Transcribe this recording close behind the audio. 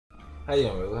Hi,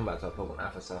 welcome back to our Pokemon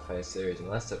Alpha Sapphire series. In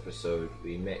the last episode,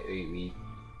 we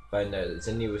found out that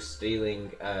Zinni was stealing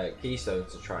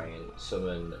keystones to try and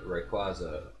summon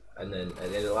Rayquaza, and then at the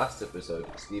end of the last episode,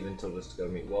 Steven told us to go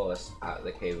meet Wallace at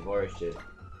the Cave of Origin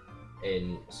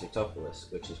in Sutopolis,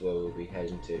 which is where we'll be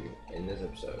heading to in this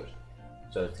episode.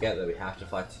 So to get there, we have to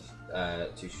fly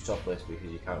to Sutopolis because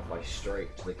you can't fly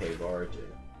straight to the Cave of Origin.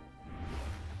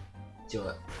 Do you know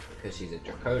what? Because she's a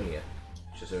Draconia,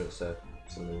 which is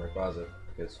summon Rayquaza,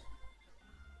 because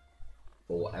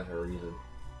for whatever reason.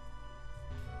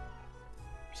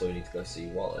 So we need to go see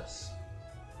Wallace.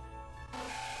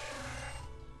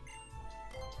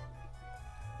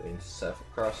 We need to surf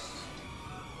across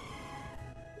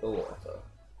the water.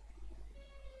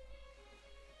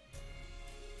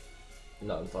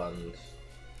 Not land.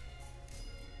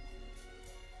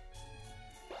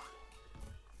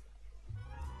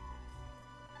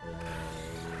 And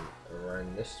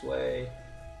around this way.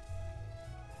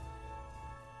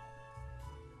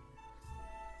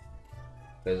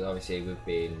 Because obviously we've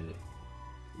been,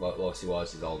 well, obviously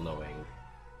Wallace is all knowing.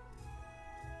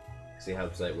 Because he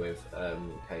helps out with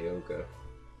Kyogre.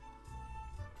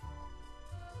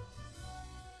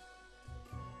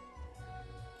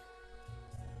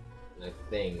 And I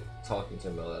think talking to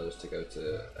him allows us to go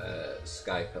to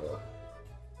Sky Pillar.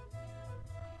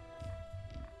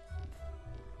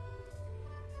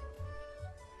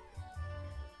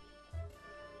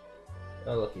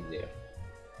 Oh look, he's there.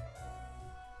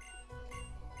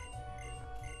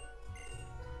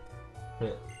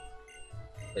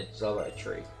 It's all about a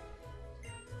tree.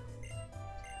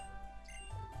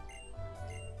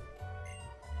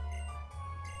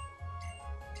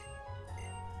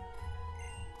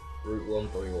 Route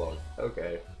 131.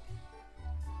 Okay.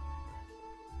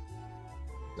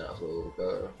 That's where we'll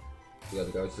go. We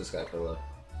gotta go to the Sky Pillar.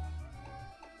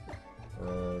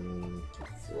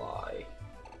 Fly.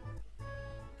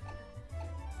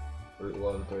 Route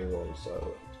 131,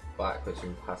 so backwards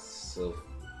from Passive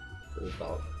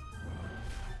Log.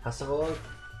 Passive Log?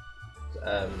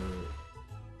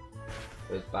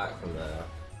 Goes back from there.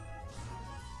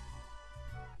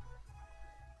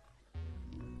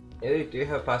 Yeah, they do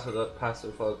have passive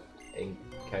Log in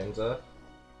Kenza.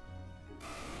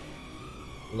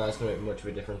 Not it's gonna make much of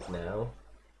a difference now.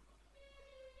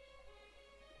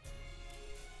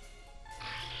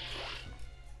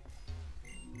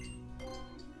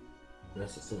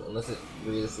 Unless it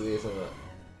realistically isn't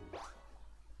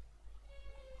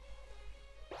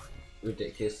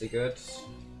ridiculously good.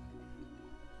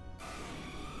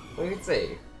 We can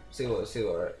see what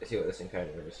this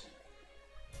encounter is.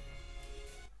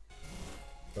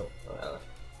 Oh, I left.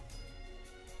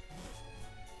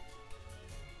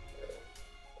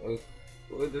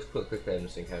 We'll just quickly play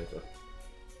this encounter.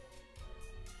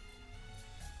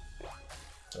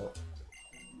 Oh.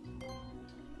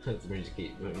 The music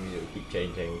will keep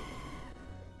changing.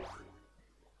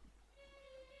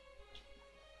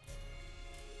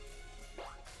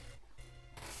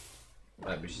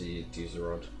 Might be she to use the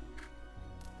rod.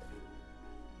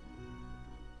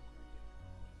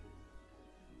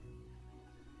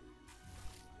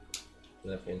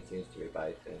 Nothing seems to be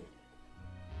biting.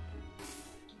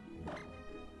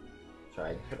 Try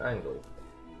a different angle.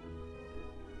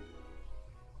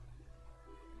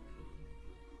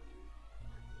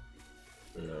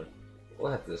 No.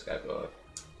 We'll head to the Sky Pillar.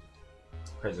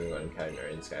 President got encounter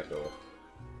in Sky Pillar.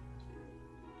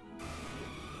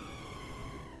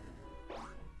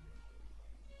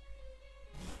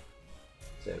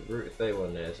 So Route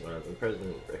 31 is around the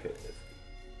President Griffith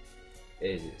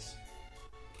is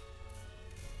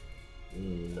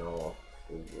north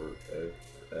route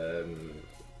of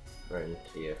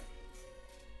Frontier.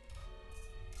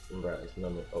 Right, it's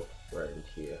numbered up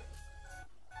Frontier.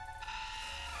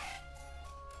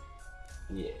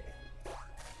 Yeah.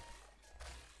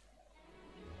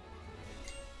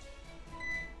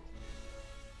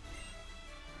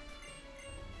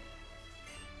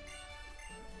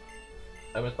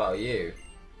 I must battle you.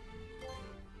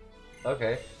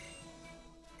 Okay.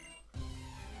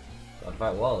 I'll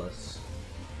fight Wallace.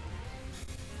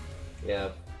 Yeah,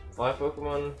 5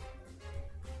 Pokemon.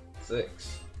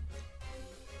 6.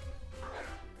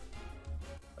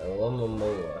 A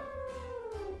Momoa.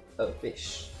 A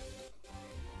fish.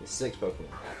 It's 6 Pokemon.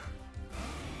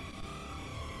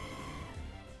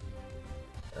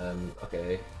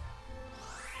 Okay.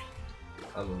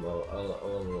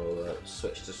 I'll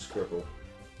switch to Scribble.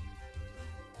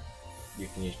 You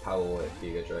can use Power Whip if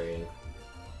you get drained.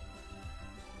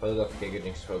 Probably got Giga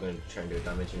Jinx, probably going to try and do a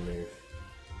damaging move.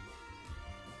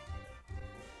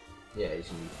 Yeah, he's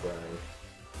in Brine.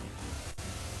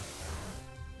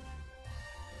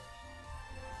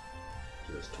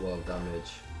 It's 12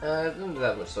 damage. It doesn't do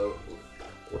that much, so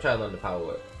we'll try and land the power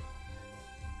whip.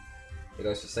 It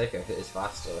goes for Seiko if it is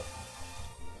faster.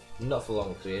 Not for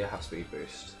long because we have speed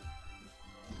boost.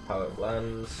 Power whip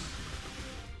lands.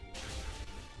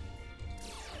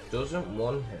 Doesn't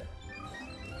one hit.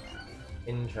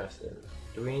 Interesting.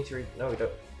 Do we need to no, we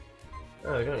don't.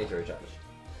 No, we don't need to recharge.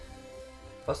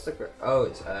 What's the oh,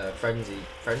 it's frenzy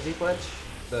pledge.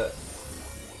 The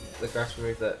grass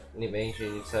move that makes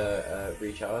you need to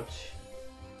recharge.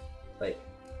 Like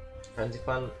frenzy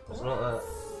plant or something like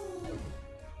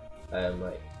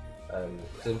that.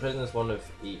 Because imprison is one of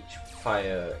each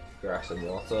fire, grass, and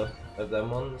water of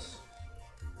them ones.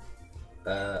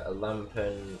 A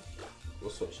lampen.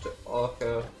 We'll switch to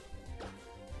Orca.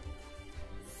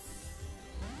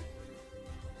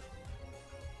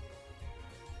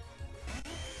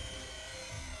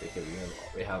 Because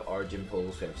we have Origin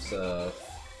Pulse, we have Surf.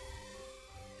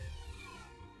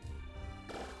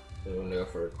 So we're gonna go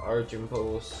for an Origin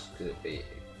Pulse because it'd be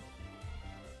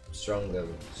stronger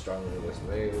with this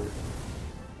move.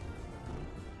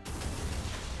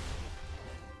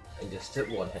 And just hit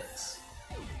one hits.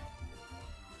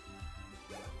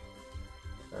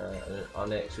 And then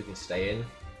Onyx we can stay in.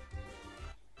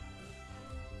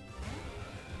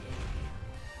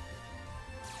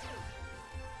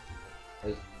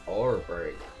 There's Aura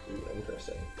Break. Ooh,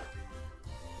 interesting.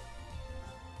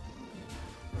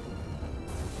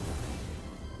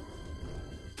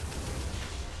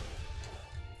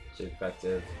 Super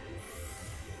effective.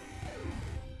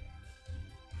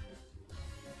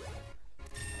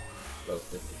 Level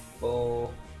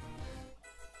 54.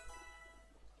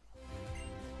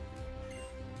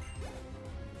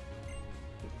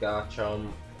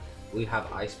 Garchomp. We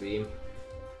have Ice Beam.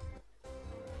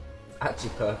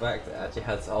 Actually perfect. It actually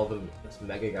has all the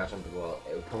Mega Garchomp as well.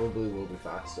 It probably will be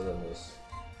faster than this.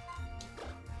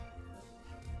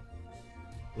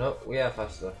 No, we are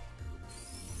faster.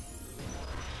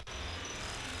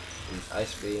 Use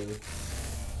Ice Beam.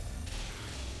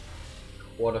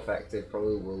 Quad effective,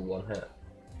 probably will one hit.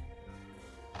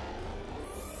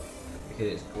 Because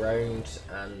it's Ground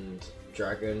and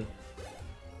Dragon.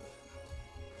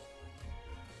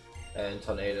 And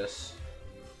Tornadus.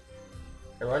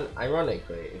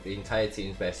 Ironically, the entire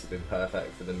team's base has been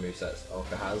perfect for the movesets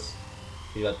Orca has.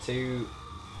 You had two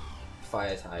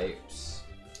fire types,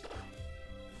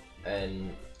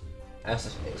 and so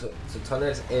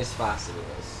Tornadus is faster than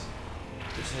this.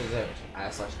 Which is it?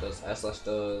 Air Slash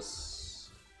does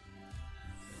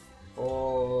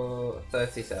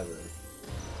 437.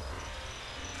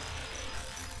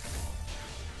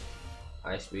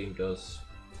 Ice Beam does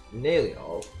nearly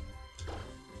all.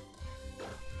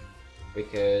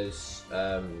 Because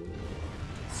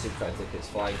super effective, it's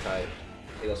flying type,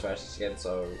 it goes fastest again,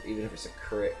 so even if it's a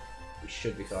crit, we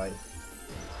should be fine.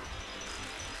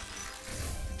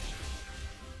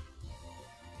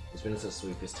 It's been to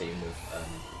sweep his team with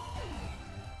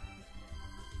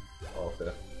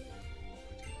Orca.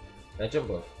 Can I jump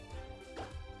off?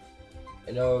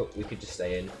 I know we could just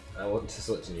stay in. I want to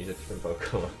switch and use a different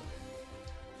Pokemon.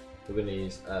 We're gonna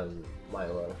use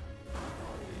Milo.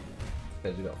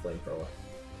 Because we got Flamethrower.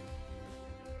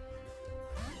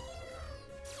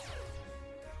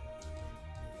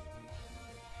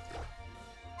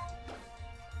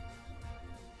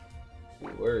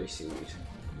 Worry Seed.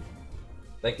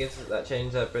 That gives that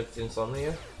change that bridge to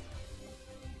Insomnia.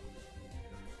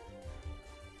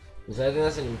 So I think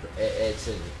that's it's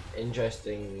an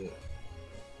interesting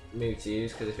move to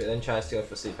use because if it then tries to go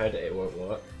for Sleep Predator, it won't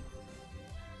work.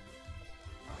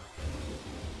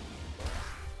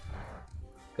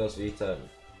 Goes for U-turn,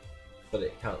 but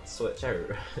it can't switch out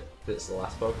because it's the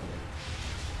last Pokemon.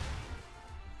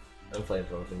 And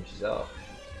Flamethrower finishes it off.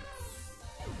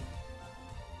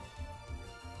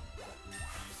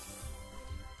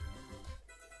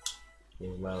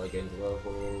 Use Milo gains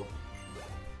level.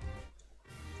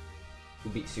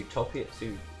 We beat Zootopia,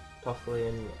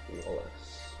 and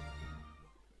Wallace.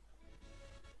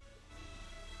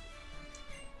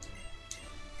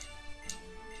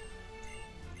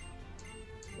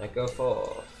 Now go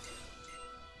forth.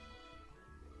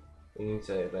 We need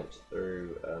to venture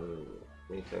through,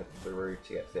 we need to go through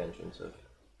to get to the entrance of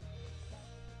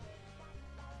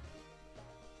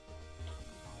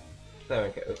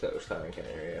Clearing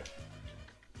area.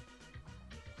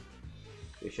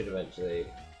 We should eventually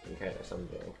encounter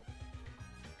something.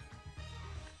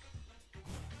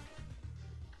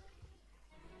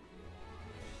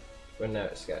 We're now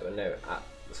at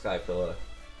the Sky Pillar.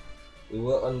 We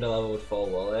were underleveled for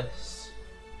Wallace,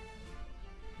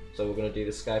 so we're gonna do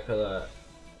the Sky Pillar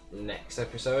next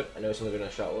episode. I know it's only been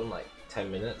a short one, like 10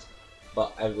 minutes,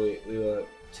 but we were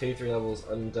 2-3 levels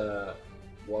under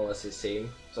Wallace's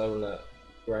team, so I want to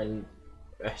grind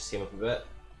Ash's team up a bit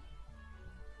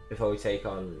before we take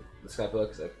on the Skypillar,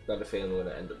 because I've got a feeling we're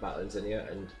going to end up battling Zinnia,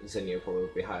 and Zinnia will probably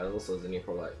be high level, so Zinnia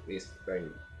probably like these very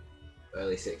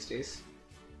early 60s.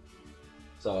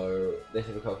 So this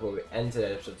is where we end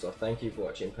today's episode, so thank you for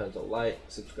watching, please like,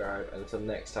 subscribe, and until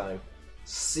next time,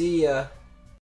 see ya!